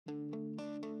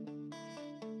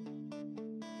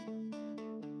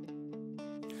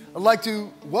I'd like to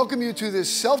welcome you to this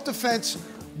self-defense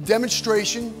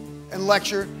demonstration and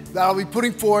lecture that I'll be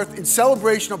putting forth in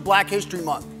celebration of Black History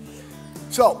Month.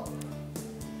 So,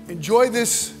 enjoy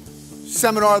this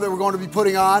seminar that we're going to be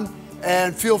putting on,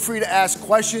 and feel free to ask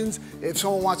questions. If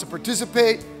someone wants to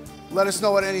participate, let us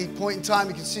know at any point in time.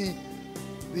 You can see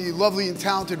the lovely and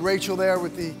talented Rachel there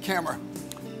with the camera.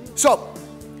 So,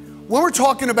 when we're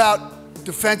talking about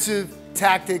defensive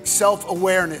tactics,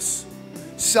 self-awareness,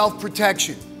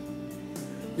 self-protection,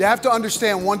 you have to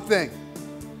understand one thing,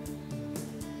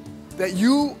 that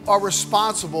you are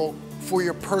responsible for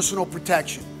your personal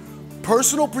protection.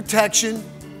 Personal protection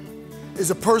is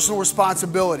a personal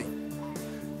responsibility.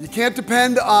 You can't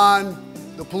depend on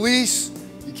the police,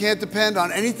 you can't depend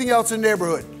on anything else in the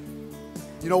neighborhood.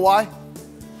 You know why?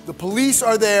 The police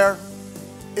are there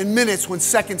in minutes when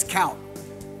seconds count.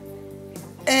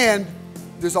 And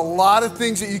there's a lot of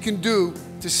things that you can do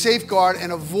to safeguard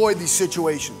and avoid these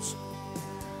situations.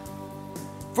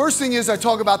 First thing is I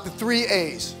talk about the 3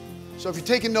 A's. So if you're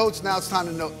taking notes, now it's time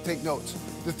to take notes.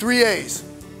 The 3 A's.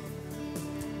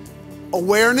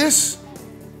 Awareness,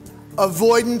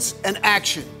 avoidance, and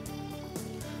action.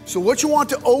 So what you want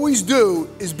to always do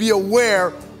is be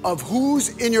aware of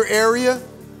who's in your area.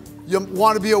 You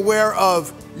want to be aware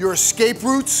of your escape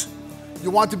routes.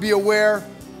 You want to be aware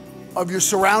of your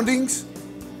surroundings.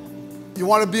 You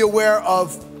want to be aware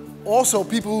of also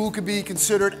people who could be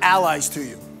considered allies to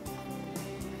you.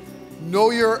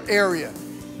 Know your area.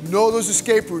 Know those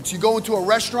escape routes. You go into a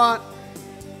restaurant,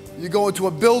 you go into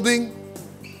a building,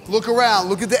 look around,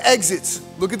 look at the exits,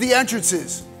 look at the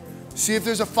entrances. See if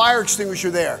there's a fire extinguisher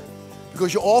there,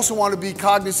 because you also want to be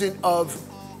cognizant of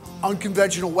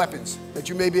unconventional weapons that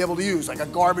you may be able to use, like a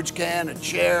garbage can, a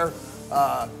chair,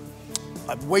 a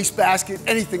wastebasket,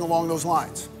 anything along those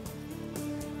lines.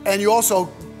 And you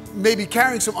also may be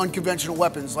carrying some unconventional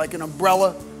weapons, like an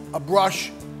umbrella, a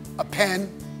brush, a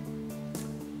pen,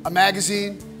 a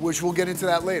magazine, which we'll get into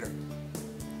that later.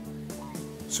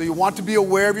 So you want to be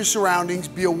aware of your surroundings,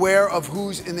 be aware of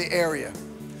who's in the area.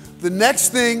 The next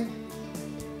thing,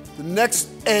 the next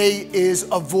A is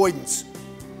avoidance.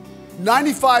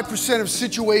 95% of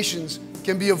situations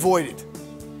can be avoided.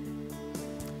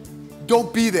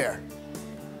 Don't be there.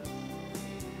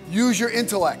 Use your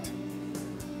intellect.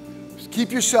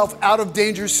 Keep yourself out of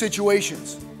dangerous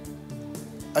situations.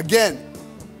 Again,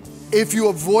 if you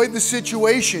avoid the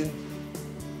situation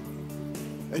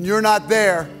and you're not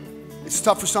there, it's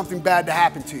tough for something bad to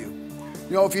happen to you.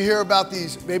 You know, if you hear about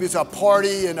these, maybe it's a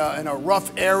party in a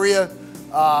rough area,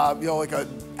 you know, like a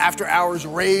after-hours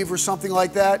rave or something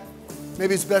like that,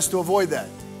 maybe it's best to avoid that.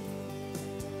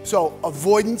 So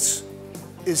avoidance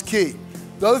is key.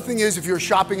 The other thing is, if you're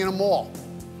shopping in a mall,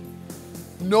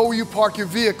 know where you park your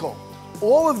vehicle.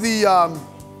 All of the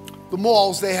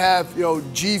malls, they have, you know,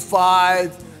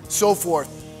 G5, so forth.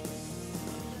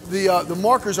 The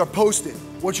markers are posted.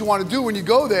 What you want to do when you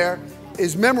go there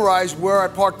is memorize where I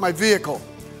parked my vehicle.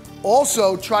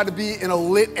 Also, try to be in a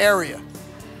lit area.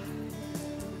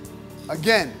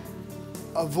 Again,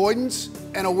 avoidance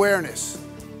and awareness.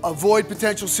 Avoid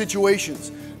potential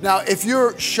situations. Now, if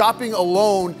you're shopping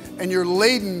alone and you're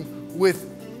laden with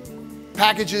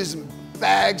packages and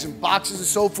bags and boxes and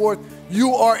so forth,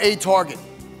 you are a target.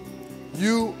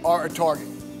 You are a target.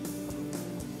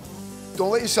 Don't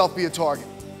let yourself be a target.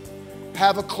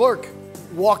 Have a clerk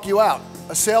walk you out,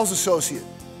 a sales associate.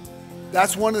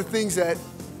 That's one of the things that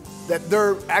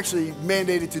they're actually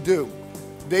mandated to do.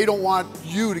 They don't want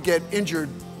you to get injured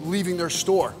leaving their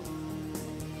store.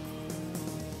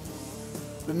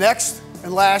 The next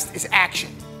and last is action.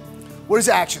 What is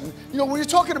action? You know, when you're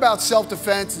talking about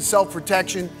self-defense and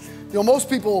self-protection, you know, most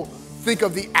people think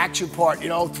of the action part, you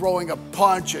know, throwing a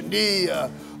punch, a knee, you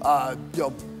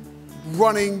know,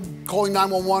 running, calling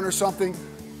 911 or something.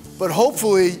 But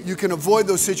hopefully you can avoid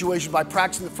those situations by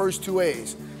practicing the first 2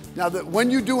 A's. Now, when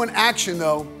you do an action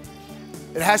though,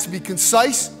 it has to be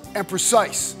concise and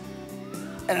precise.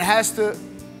 And it has to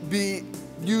be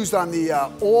used on the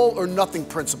all or nothing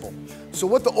principle. So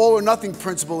what the all or nothing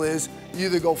principle is, you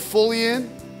either go fully in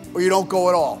or you don't go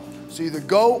at all. So you either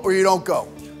go or you don't go.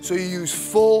 So you use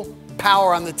full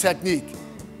power on the technique.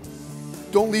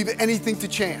 Don't leave anything to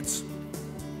chance.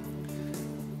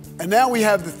 And now we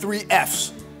have the 3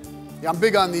 F's. Yeah, I'm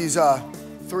big on these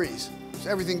threes. So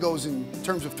everything goes in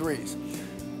terms of threes.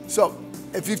 So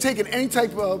if you've taken any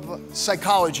type of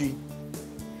psychology,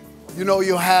 you know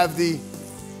you'll have the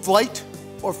flight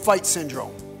or fight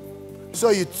syndrome. So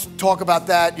you talk about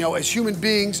that, you know, as human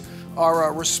beings,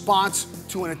 our response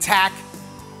to an attack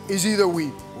is either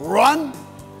we run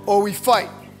or we fight.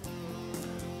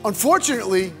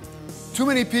 Unfortunately, too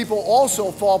many people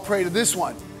also fall prey to this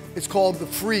one. it's called the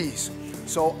freeze.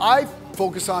 So I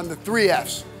focus on the 3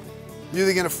 Fs. You're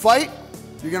either gonna fight,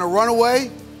 you're gonna run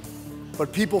away,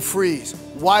 but people freeze.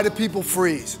 Why do people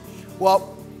freeze?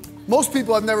 Well, most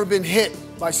people have never been hit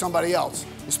by somebody else,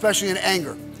 especially in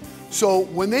anger. So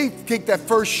when they take that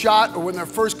first shot or when they're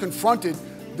first confronted,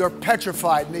 they're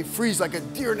petrified and they freeze like a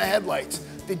deer in the headlights.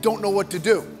 They don't know what to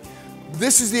do.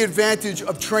 This is the advantage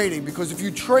of training, because if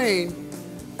you train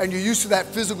and you're used to that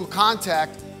physical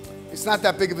contact, it's not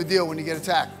that big of a deal when you get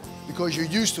attacked because you're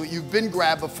used to it. You've been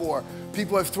grabbed before.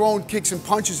 People have thrown kicks and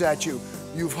punches at you.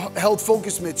 You've held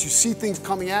focus mitts. You see things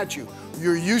coming at you.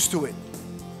 You're used to it.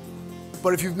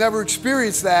 But if you've never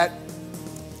experienced that,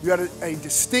 you have a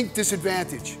distinct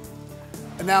disadvantage.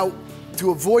 And now,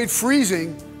 to avoid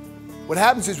freezing, what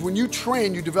happens is when you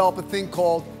train, you develop a thing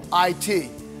called IT.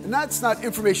 And that's not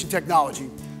information technology.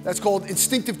 That's called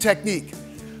instinctive technique.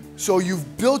 So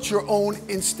you've built your own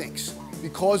instincts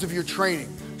because of your training.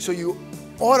 So you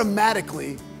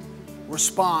automatically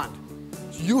respond.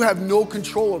 You have no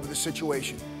control over the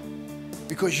situation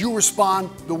because you respond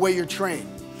the way you're trained.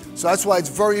 So that's why it's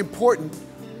very important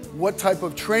what type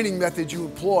of training method you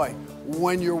employ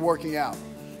when you're working out,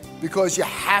 because you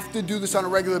have to do this on a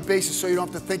regular basis so you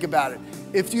don't have to think about it.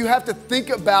 If you have to think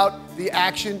about the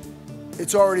action,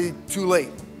 it's already too late.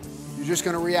 You're just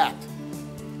going to react.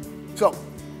 So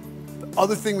the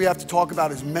other thing we have to talk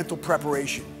about is mental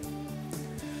preparation.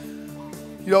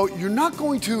 You know, you're not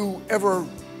going to ever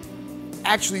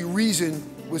actually reason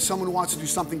with someone who wants to do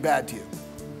something bad to you.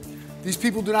 These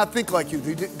people do not think like you.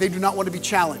 They do not want to be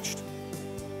challenged.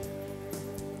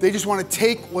 They just want to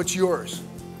take what's yours.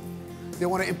 They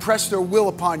want to impress their will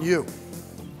upon you.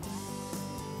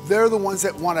 They're the ones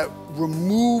that want to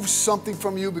remove something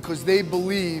from you because they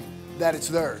believe that it's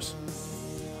theirs.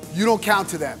 You don't count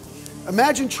to them.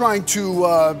 Imagine trying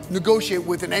to negotiate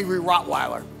with an angry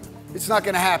Rottweiler. It's not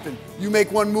going to happen. You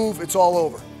make one move, it's all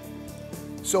over.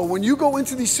 So when you go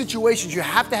into these situations, you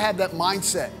have to have that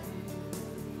mindset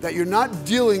that you're not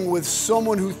dealing with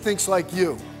someone who thinks like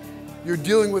you. You're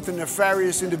dealing with a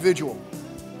nefarious individual.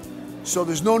 So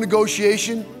there's no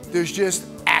negotiation, there's just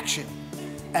action.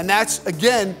 And that's,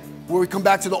 again, where we come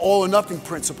back to the all or nothing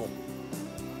principle.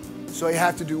 So you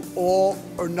have to do all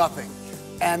or nothing.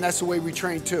 And that's the way we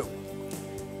train too.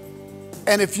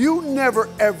 And if you never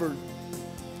ever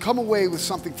come away with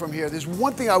something from here, there's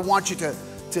one thing I want you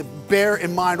to bear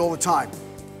in mind all the time.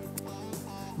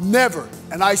 Never,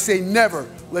 and I say never,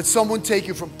 let someone take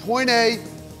you from point A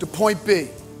to point B.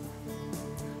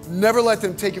 Never let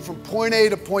them take you from point A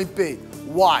to point B.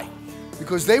 Why?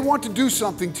 Because they want to do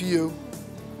something to you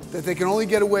that they can only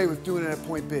get away with doing it at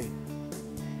point B.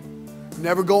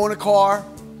 Never go in a car.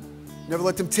 Never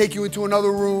let them take you into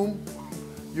another room.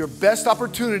 Your best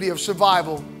opportunity of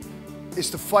survival is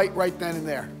to fight right then and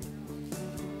there.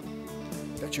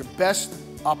 That's your best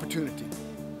opportunity.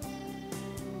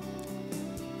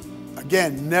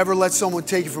 Again, never let someone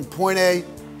take you from point A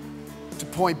to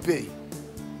point B.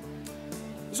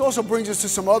 This also brings us to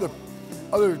some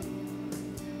other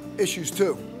issues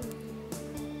too.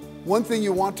 One thing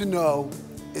you want to know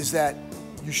is that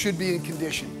you should be in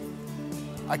condition.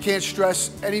 I can't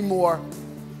stress anymore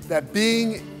that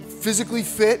being physically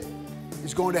fit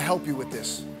is going to help you with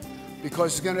this,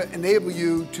 because it's going to enable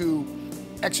you to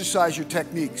exercise your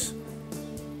techniques.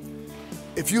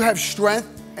 If you have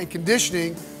strength and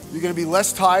conditioning, you're going to be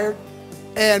less tired,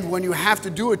 and when you have to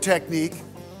do a technique,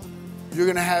 you're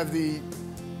going to have the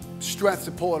strength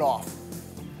to pull it off.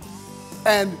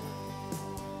 And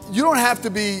you don't have to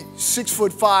be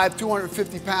 6'5",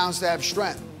 250 pounds to have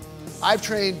strength. I've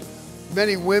trained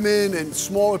many women and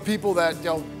smaller people that,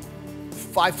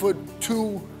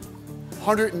 5'2",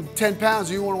 110 pounds,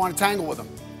 and you won't want to tangle with them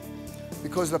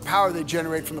because of the power they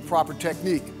generate from the proper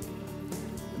technique.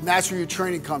 And that's where your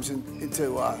training comes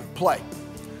into play.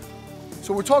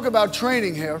 So we're talking about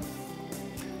training here.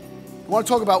 We want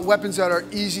to talk about weapons that are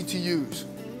easy to use.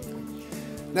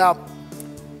 Now,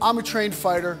 I'm a trained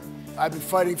fighter. I've been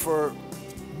fighting for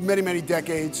many, many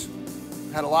decades.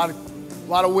 Had a lot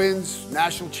of wins,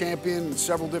 national champion in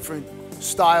several different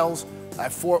styles. I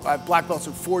have black belts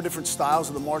in 4 different styles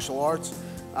of the martial arts.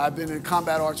 I've been in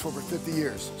combat arts for over 50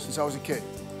 years, since I was a kid.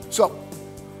 So,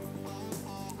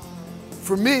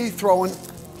 for me, throwing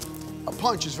a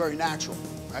punch is very natural,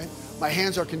 right? My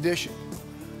hands are conditioned.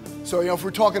 So, if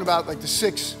we're talking about like the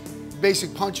 6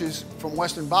 basic punches from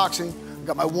Western boxing, I've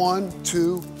got my 1,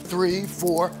 2, 3,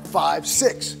 4, 5,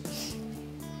 6.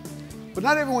 But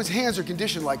not everyone's hands are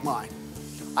conditioned like mine.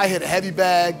 I hit a heavy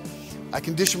bag. I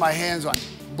condition my hands on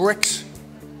bricks,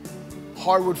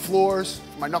 hardwood floors,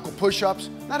 my knuckle push-ups.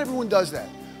 Not everyone does that.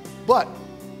 But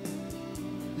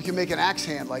you can make an axe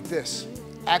hand like this.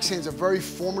 Axe hand's a very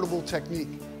formidable technique.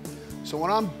 So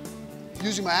when I'm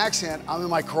using my axe hand, I'm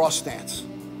in my cross stance.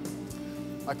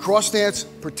 My cross stance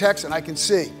protects, and I can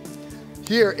see.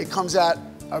 Here, it comes at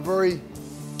a very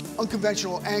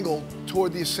unconventional angle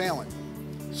toward the assailant.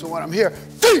 So when I'm here,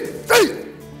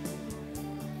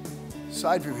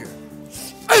 side view here,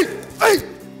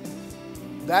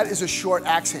 that is a short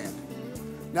axe hand.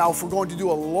 Now, if we're going to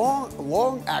do a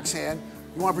long axe hand,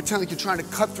 you want to pretend like you're trying to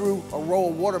cut through a row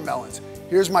of watermelons.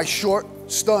 Here's my short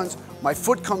stuns, my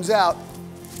foot comes out,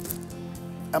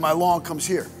 and my long comes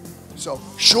here. So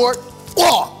short,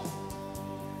 long.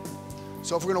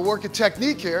 So if we're going to work a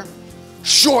technique here,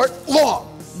 short,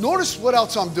 long. Notice what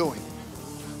else I'm doing.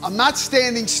 I'm not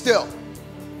standing still.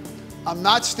 I'm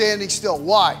not standing still.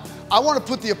 Why? I want to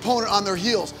put the opponent on their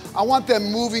heels. I want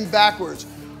them moving backwards.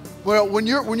 Well, when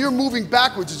you're moving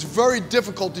backwards, it's very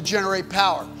difficult to generate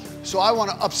power. So I want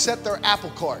to upset their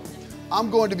apple cart. I'm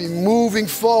going to be moving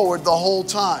forward the whole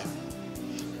time.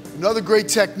 Another great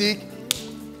technique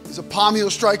is a palm heel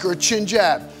strike or a chin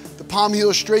jab. The palm heel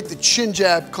is straight, the chin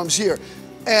jab comes here.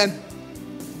 And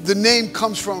the name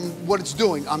comes from what it's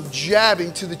doing. I'm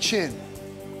jabbing to the chin,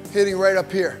 hitting right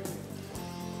up here.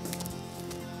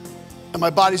 And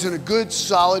my body's in a good,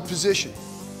 solid position.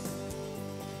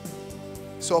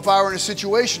 So if I were in a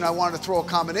situation I wanted to throw a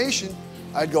combination,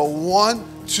 I'd go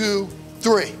 1, 2,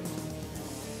 3.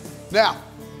 Now,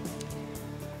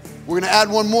 we're going to add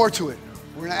one more to it.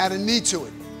 We're going to add a knee to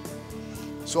it.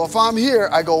 So if I'm here,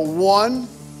 I go 1,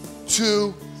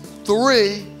 2,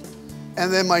 3,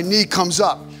 and then my knee comes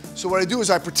up. So what I do is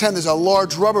I pretend there's a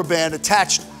large rubber band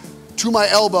attached to my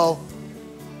elbow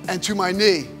and to my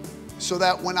knee, so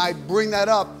that when I bring that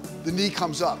up, the knee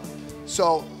comes up.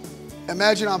 So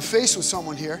imagine I'm faced with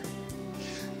someone here,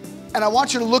 and I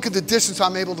want you to look at the distance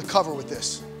I'm able to cover with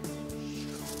this.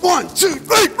 1, 2,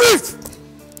 3.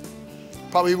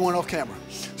 Probably even went off camera.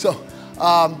 So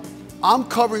I'm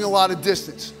covering a lot of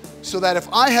distance, so that if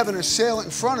I have an assailant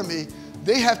in front of me,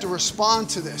 they have to respond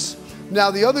to this. Now,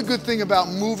 the other good thing about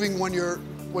moving when you're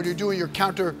doing your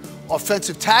counter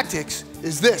offensive tactics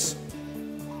is this.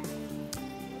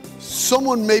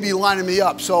 Someone may be lining me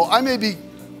up, so I may be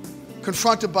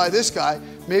confronted by this guy.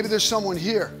 Maybe there's someone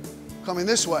here coming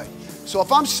this way. So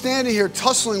if I'm standing here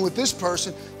tussling with this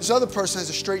person, this other person has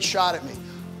a straight shot at me.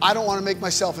 I don't want to make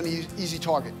myself an easy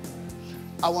target.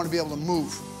 I want to be able to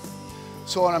move.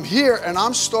 So when I'm here and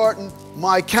I'm starting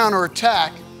my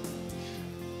counterattack,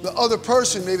 the other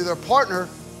person, maybe their partner,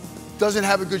 doesn't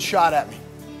have a good shot at me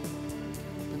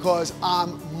because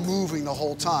I'm moving the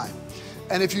whole time.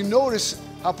 And if you notice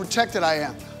how protected I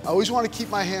am, I always want to keep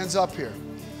my hands up here.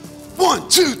 1,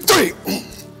 2, 3.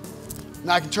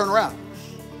 Now I can turn around.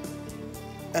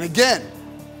 And again,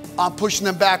 I'm pushing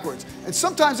them backwards. And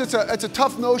sometimes it's a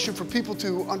tough notion for people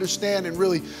to understand and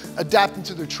really adapt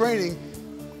into their training,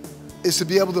 is to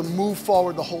be able to move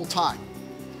forward the whole time.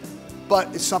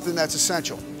 But it's something that's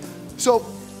essential. So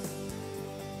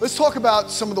let's talk about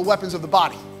some of the weapons of the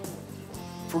body.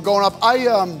 If we're going up,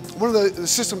 one of the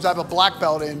systems I have a black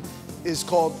belt in is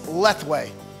called Lethway,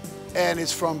 and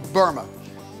it's from Burma.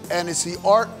 And it's the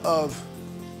art of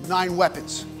 9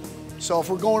 weapons. So if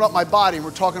we're going up my body and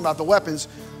we're talking about the weapons,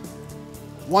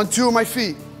 1, 2 are my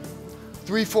feet,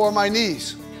 3, 4 are my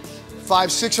knees,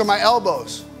 5, 6 are my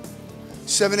elbows,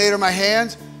 7, 8 are my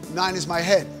hands, 9 is my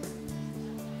head.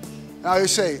 Now I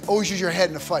always say, always use your head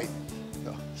in a fight.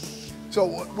 So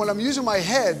when I'm using my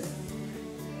head,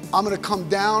 I'm going to come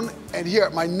down and here,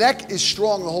 my neck is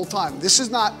strong the whole time. This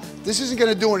isn't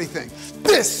going to do anything.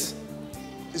 This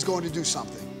is going to do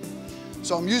something.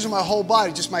 So I'm using my whole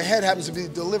body, just my head happens to be the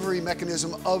delivery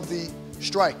mechanism of the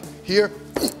strike. Here.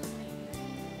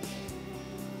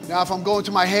 Now if I'm going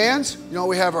to my hands, you know,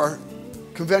 we have our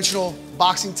conventional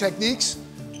boxing techniques,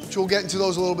 which we'll get into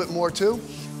those a little bit more too.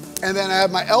 And then I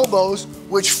have my elbows,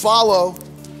 which follow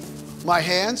my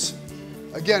hands,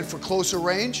 again, for closer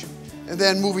range. And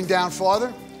then moving down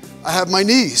farther, I have my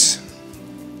knees.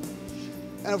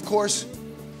 And of course,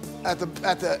 at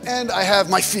the end, I have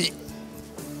my feet.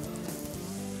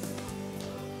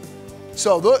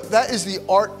 So that is the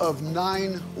art of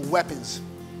 9 weapons.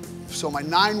 So my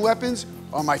 9 weapons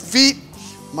are my feet,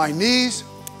 my knees,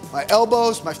 my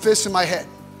elbows, my fists, and my head.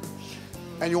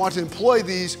 And you want to employ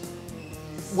these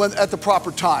at the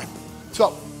proper time.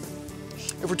 So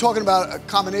if we're talking about a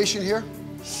combination here,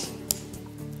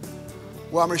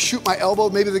 where I'm going to shoot my elbow,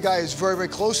 maybe the guy is very, very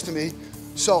close to me,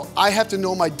 so I have to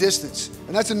know my distance.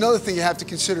 And that's another thing you have to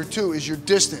consider too, is your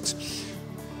distance.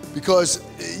 Because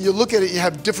you look at it, you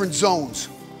have different zones.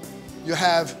 You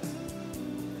have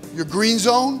your green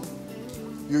zone,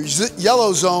 your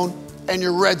yellow zone, and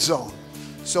your red zone.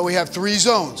 So we have 3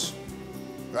 zones,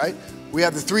 right? We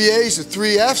have the 3 A's, the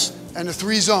 3 F's, and the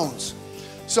 3 zones.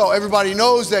 So everybody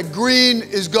knows that green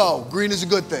is go. Green is a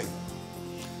good thing.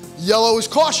 Yellow is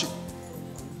caution.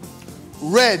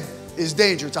 Red is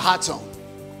danger. It's a hot zone.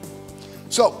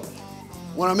 So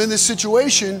when I'm in this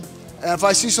situation, and if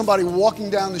I see somebody walking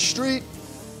down the street,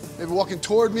 maybe walking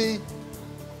toward me,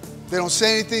 they don't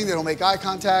say anything, they don't make eye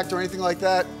contact or anything like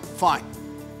that, fine.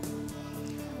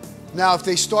 Now, if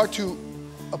they start to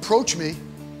approach me,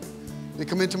 they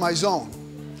come into my zone.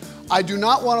 I do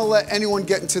not want to let anyone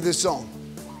get into this zone.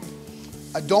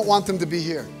 I don't want them to be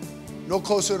here. No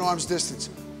closer than arm's distance.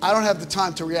 I don't have the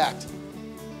time to react.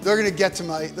 They're going to get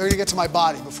to my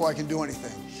body before I can do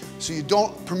anything. So you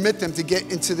don't permit them to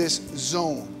get into this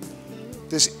zone,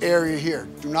 this area here.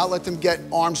 Do not let them get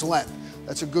arm's length.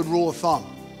 That's a good rule of thumb.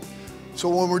 So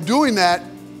when we're doing that,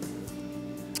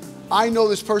 I know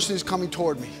this person is coming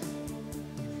toward me.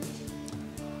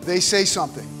 They say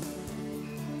something.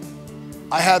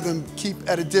 I have them keep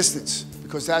at a distance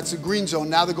because that's the green zone.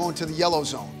 Now they're going to the yellow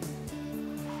zone.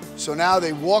 So now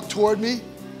they walk toward me.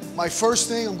 My first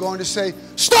thing, I'm going to say,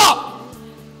 stop!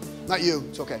 Not you,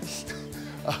 it's okay.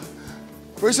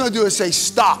 First thing I do is say,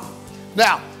 stop.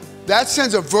 Now, that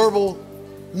sends a verbal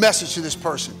message to this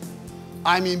person.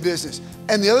 I mean business.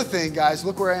 And the other thing, guys,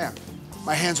 look where I am.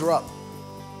 My hands are up.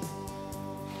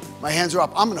 My hands are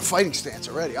up. I'm in a fighting stance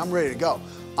already. I'm ready to go.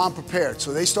 I'm prepared.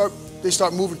 So they start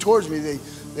moving towards me.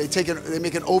 They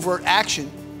make an overt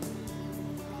action.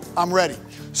 I'm ready.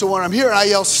 So when I'm here and I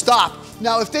yell stop.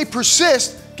 Now if they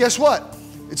persist, guess what?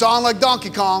 It's on like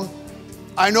Donkey Kong.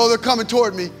 I know they're coming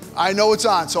toward me. I know it's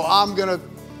on. So I'm gonna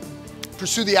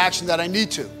pursue the action that I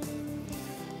need to.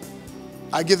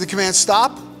 I give the command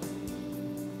stop.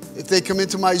 If they come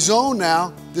into my zone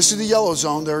now, this is the yellow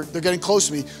zone, they're getting close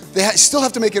to me. They still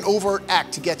have to make an overt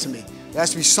act to get to me. There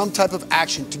has to be some type of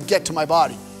action to get to my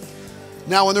body.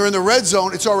 Now when they're in the red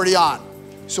zone, it's already on.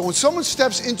 So when someone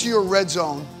steps into your red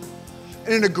zone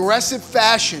in an aggressive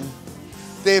fashion,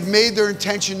 they have made their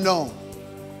intention known.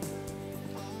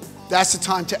 That's the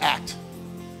time to act.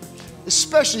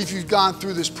 Especially if you've gone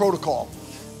through this protocol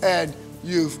and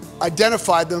you've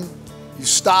identified them, you've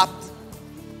stopped,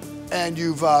 and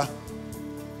you've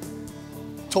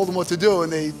told them what to do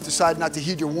and they decide not to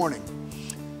heed your warning.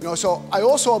 You know, so I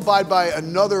also abide by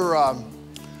another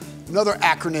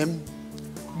acronym,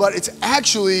 but it's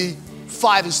actually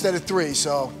 5 instead of 3,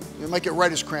 so you might get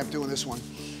writer's cramp doing this one.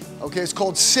 Okay, it's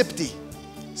called SIPDE.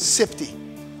 SIPDE.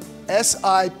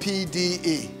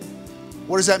 S-I-P-D-E.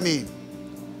 What does that mean?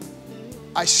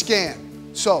 I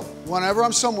scan. So whenever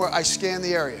I'm somewhere, I scan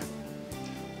the area.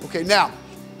 Okay, now,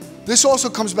 this also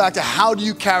comes back to how do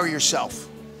you carry yourself?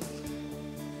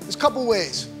 There's a couple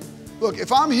ways. Look,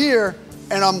 if I'm here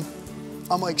and I'm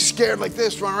like scared like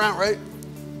this, running around, right?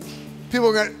 People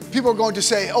are going to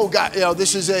say, "Oh God, you know,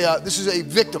 this is a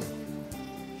victim.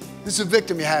 This is a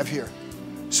victim you have here."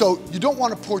 So you don't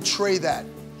want to portray that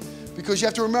because you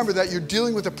have to remember that you're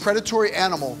dealing with a predatory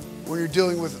animal when you're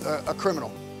dealing with a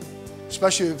criminal,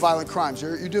 especially with violent crimes.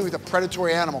 You're dealing with a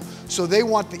predatory animal. So they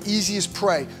want the easiest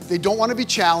prey. They don't want to be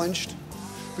challenged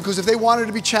because if they wanted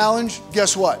to be challenged,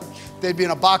 guess what? They'd be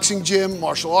in a boxing gym,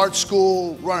 martial arts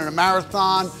school, running a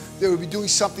marathon. They would be doing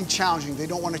something challenging. They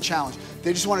don't want to challenge.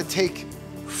 They just want to take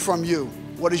from you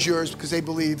what is yours because they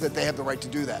believe that they have the right to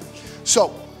do that.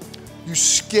 So you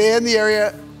scan the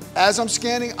area. As I'm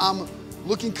scanning, I'm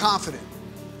looking confident.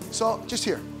 So just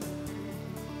here.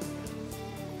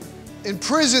 In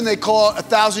prison, they call it a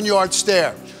 1,000-yard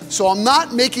stare. So I'm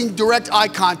not making direct eye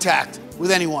contact with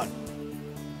anyone.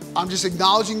 I'm just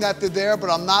acknowledging that they're there,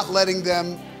 but I'm not letting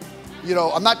them, you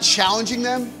know, I'm not challenging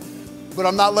them, but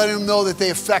I'm not letting them know that they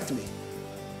affect me.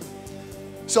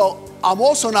 So I'm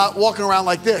also not walking around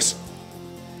like this,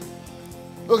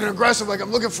 looking aggressive, like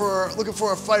I'm looking for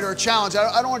a fight or a challenge.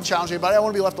 I don't want to challenge anybody. I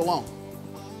want to be left alone.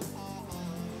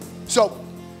 So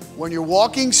when you're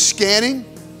walking, scanning,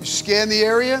 you scan the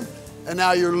area, and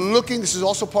now you're looking. This is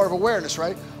also part of awareness,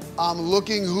 right? I'm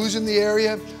looking who's in the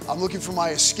area. I'm looking for my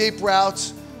escape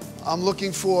routes. I'm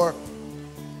looking for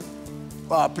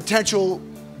potential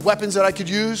weapons that I could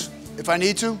use if I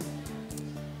need to.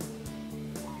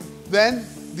 Then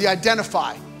the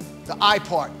identify, the I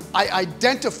part. I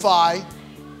identify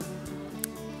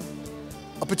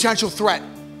a potential threat.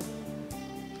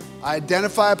 I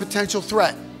identify a potential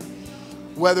threat.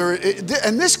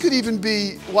 And this could even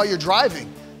be while you're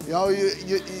driving. You know,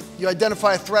 you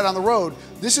identify a threat on the road.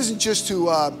 This isn't just to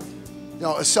a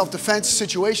self-defense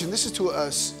situation. This is to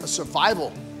a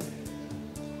survival.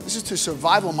 This is to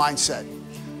survival mindset.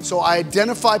 So I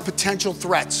identify potential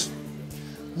threats.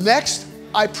 Next,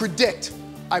 I predict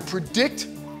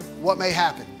what may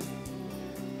happen.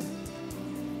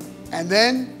 And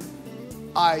then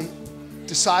I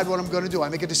decide what I'm going to do. I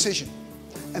make a decision.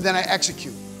 And then I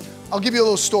execute. I'll give you a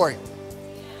little story.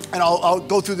 And I'll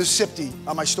go through the SIPT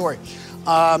on my story.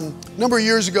 A number of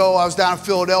years ago, I was down in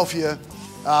Philadelphia.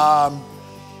 I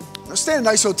was staying in a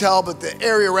nice hotel, but the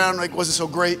area around wasn't so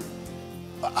great.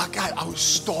 God, I was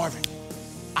starving.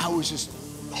 I was just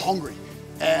hungry.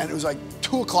 And it was like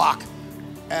 2 o'clock,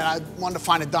 and I wanted to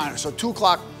find a diner. So 2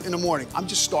 o'clock in the morning, I'm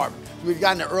just starving. We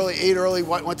got in there early, ate early,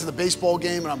 went to the baseball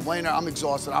game, and I'm laying there, I'm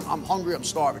exhausted. I'm hungry, I'm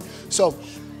starving. So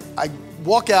I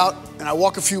walk out, and I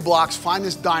walk a few blocks, find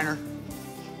this diner,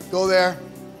 go there,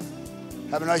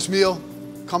 have a nice meal,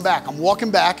 come back. I'm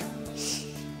walking back.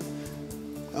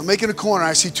 I'm making a corner.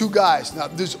 I see 2 guys. Now,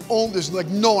 there's like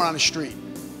no one on the street.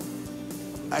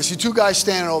 I see 2 guys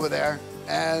standing over there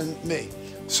and me.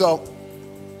 So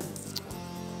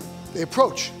they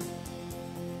approach.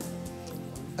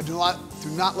 I do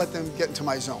not let them get into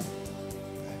my zone.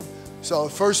 So the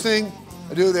first thing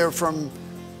I do, they're from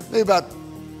maybe about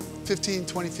 15,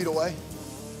 20 feet away.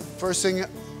 First thing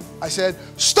I said,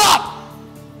 stop!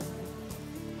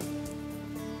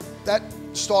 That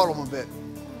startled them a bit.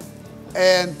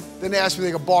 And then they asked me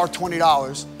if they could borrow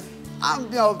 $20.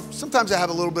 Sometimes I have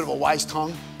a little bit of a wise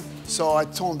tongue. So I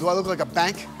told them, do I look like a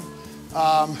bank?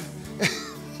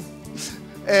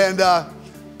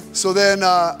 So then,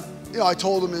 I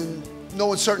told them in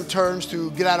no uncertain terms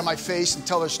to get out of my face and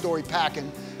tell their story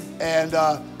packing. And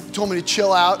told me to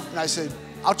chill out. And I said,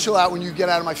 I'll chill out when you get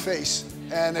out of my face.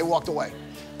 And they walked away.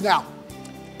 Now,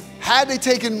 had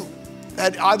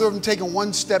either of them taken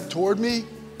one step toward me,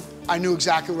 I knew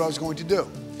exactly what I was going to do.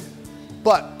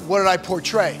 But what did I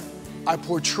portray? I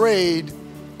portrayed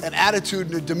an attitude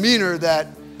and a demeanor that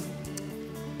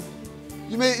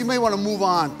you may want to move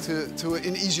on to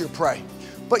an easier prey.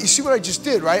 But you see what I just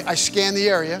did, right? I scanned the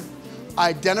area. I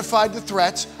identified the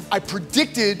threats. I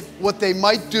predicted what they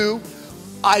might do.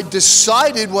 I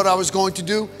decided what I was going to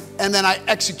do, and then I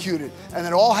executed. And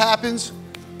it all happens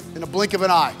in a blink of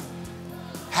an eye.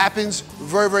 Happens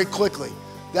very, very quickly.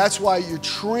 That's why your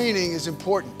training is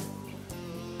important.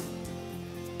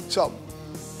 So,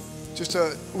 just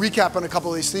to recap on a couple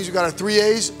of these things, we got our 3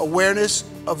 A's: awareness,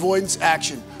 avoidance,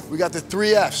 action. We got the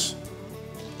 3 F's: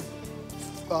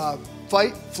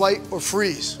 fight, flight, or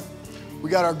freeze. We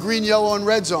got our green, yellow, and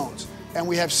red zones, and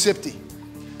we have SIPT.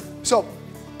 So,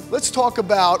 let's talk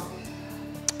about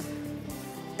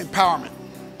empowerment.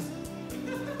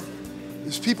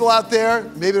 There's people out there,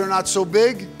 maybe they're not so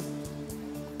big,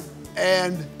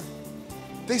 and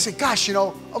they say, gosh,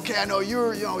 okay, I know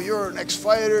you're an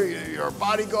ex-fighter, you're a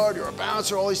bodyguard, you're a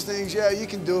bouncer, all these things. Yeah, you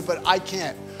can do it, but I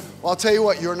can't. Well, I'll tell you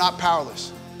what, you're not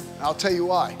powerless. And I'll tell you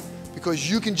why. Because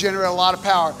you can generate a lot of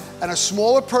power, and a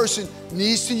smaller person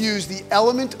needs to use the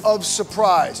element of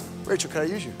surprise. Rachel, can I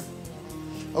use you?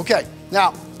 Okay,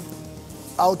 now,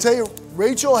 I'll tell you,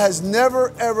 Rachel has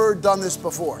never, ever done this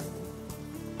before.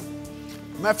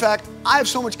 Matter of fact, I have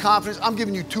so much confidence, I'm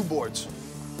giving you 2 boards.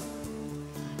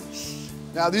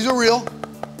 Now, these are real,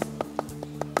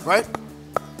 right?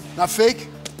 Not fake,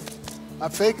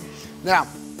 not fake. Now,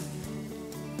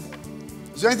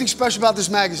 is there anything special about this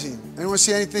magazine? Anyone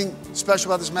see anything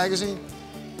special about this magazine?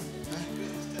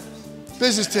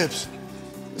 Business tips.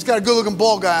 It's got a good-looking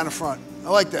bald guy on the front. I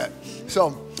like that.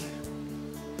 So,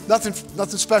 nothing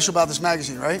special about this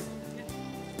magazine, right?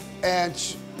 And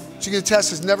she can attest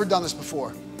has never done this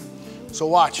before. So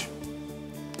watch.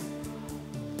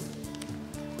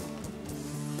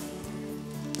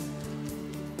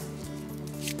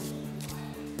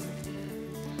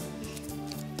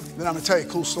 Then I'm going to tell you a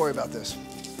cool story about this,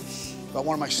 about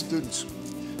one of my students.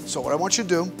 So what I want you to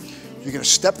do, you're going to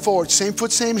step forward, same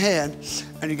foot, same hand,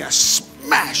 and you're going to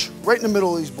smash right in the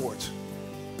middle of these boards.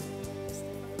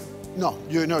 No,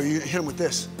 you hit them with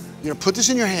this. You're going to put this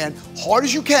in your hand, hard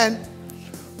as you can,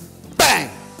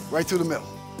 bang, right through the middle.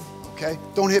 Okay?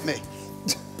 Don't hit me.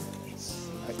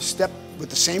 Right, step with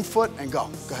the same foot and go.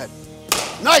 Go ahead.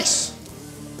 Nice!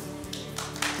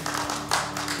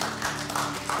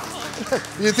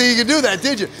 You didn't think you could do that,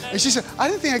 did you? And she said, I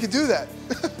didn't think I could do that.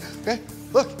 Okay,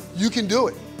 look, you can do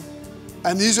it.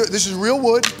 And this is real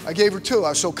wood. I gave her 2. I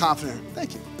was so confident.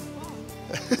 Thank you.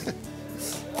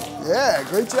 Yeah,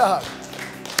 great job.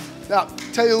 Now,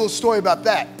 tell you a little story about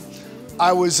that.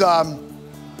 I was, I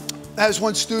had this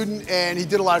one student, and he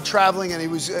did a lot of traveling, and he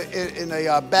was in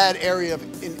a bad area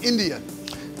in India.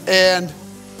 And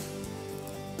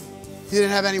he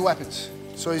didn't have any weapons.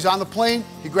 So he's on the plane,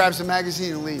 he grabs the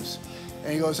magazine and leaves.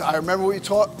 And he goes, I remember what you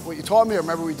taught me, I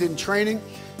remember what we did in training.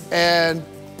 And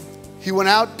he went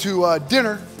out to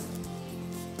dinner,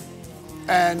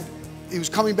 and he was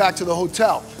coming back to the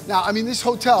hotel. Now, I mean, this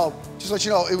hotel, just to let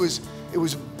you know, it was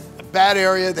a bad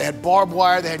area. They had barbed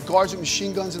wire. They had guards with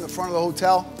machine guns in the front of the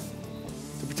hotel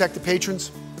to protect the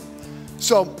patrons.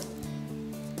 So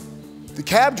the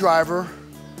cab driver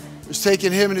was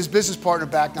taking him and his business partner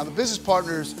back. Now, the business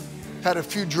partners had a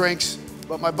few drinks,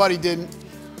 but my buddy didn't.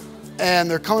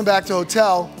 And they're coming back to the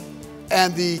hotel,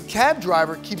 and the cab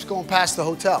driver keeps going past the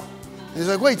hotel. And he's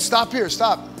like, wait, stop here,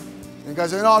 stop. And the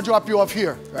guy's like, no, I'll drop you off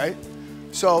here, right?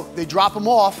 So they drop him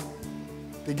off,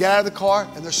 they get out of the car,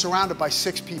 and they're surrounded by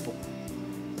 6 people.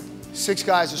 6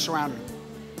 guys are surrounding him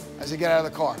as they get out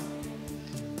of the car.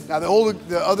 Now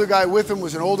the other guy with him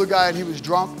was an older guy, and he was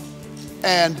drunk.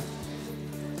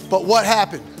 But what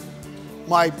happened?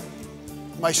 My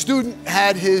student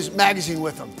had his magazine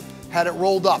with him, had it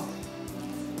rolled up.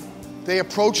 They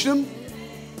approached him.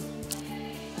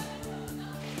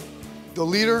 The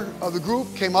leader of the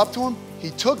group came up to him.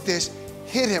 He took this,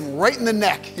 hit him right in the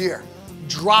neck here,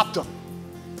 dropped him.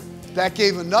 That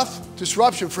gave enough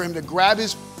disruption for him to grab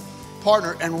his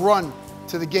partner and run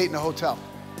to the gate in the hotel.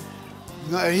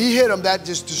 He hit him, that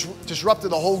just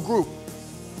disrupted the whole group.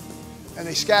 And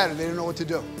they scattered, they didn't know what to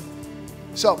do.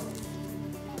 So,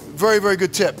 very, very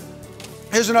good tip.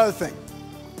 Here's another thing.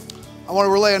 I want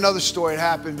to relay another story. It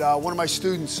happened, one of my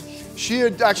students, she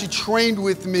had actually trained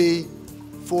with me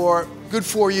for a good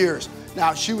 4 years.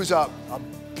 Now, she was a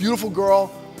beautiful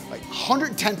girl, like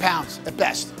 110 pounds at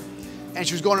best. And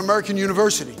she was going to American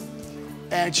University.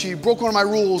 And she broke one of my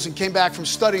rules and came back from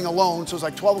studying alone, so it was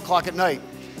like 12 o'clock at night.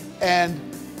 And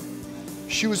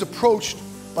she was approached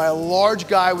by a large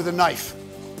guy with a knife.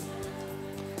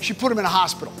 She put him in a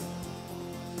hospital.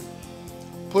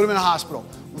 Put him in a hospital.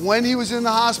 When he was in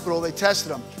the hospital, they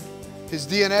tested him. His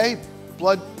DNA,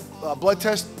 blood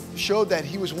test showed that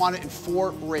he was wanted in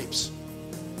 4 rapes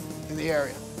in the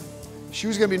area. She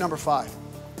was gonna be number 5,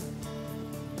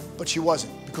 but she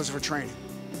wasn't because of her training.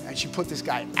 And she put this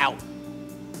guy out.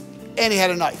 And he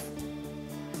had a knife.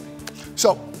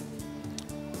 So,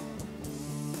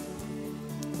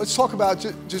 let's talk about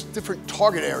just different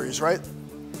target areas, right?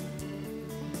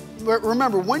 But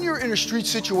remember, when you're in a street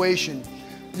situation,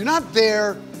 you're not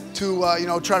there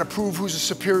to try to prove who's a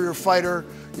superior fighter.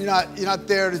 You're not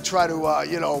there to try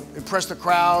to impress the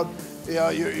crowd.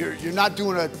 You're not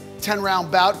doing a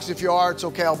 10-round bout, because if you are, it's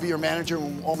okay. I'll be your manager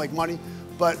and we'll all make money.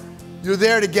 But you're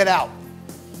there to get out.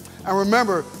 And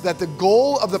remember that the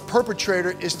goal of the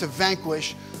perpetrator is to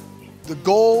vanquish. The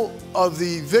goal of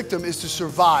the victim is to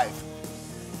survive.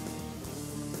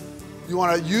 You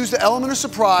want to use the element of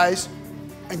surprise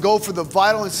and go for the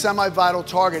vital and semi-vital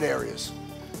target areas.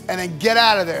 And then get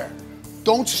out of there.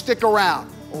 Don't stick around.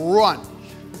 Run.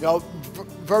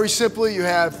 Very simply, you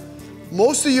have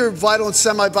most of your vital and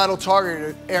semi-vital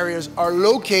target areas are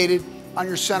located on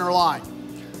your center line.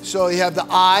 So you have the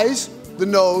eyes, the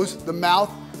nose, the mouth,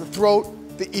 the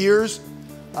throat, the ears.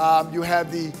 You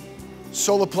have the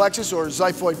solar plexus or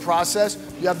xiphoid process.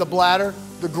 You have the bladder,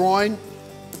 the groin,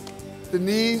 the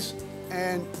knees,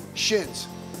 and shins.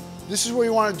 This is where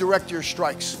you want to direct your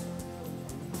strikes.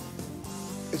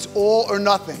 It's all or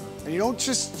nothing. And you don't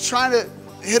just try to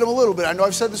hit them a little bit. I know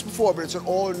I've said this before, but it's an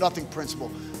all or nothing principle.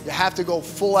 You have to go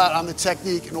full out on the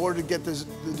technique in order to get the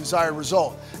desired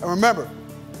result. And remember,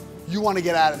 you want to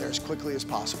get out of there as quickly as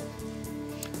possible.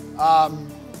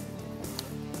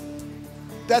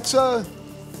 That's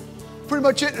pretty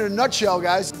much it in a nutshell,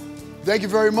 guys. Thank you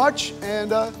very much,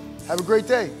 and have a great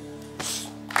day.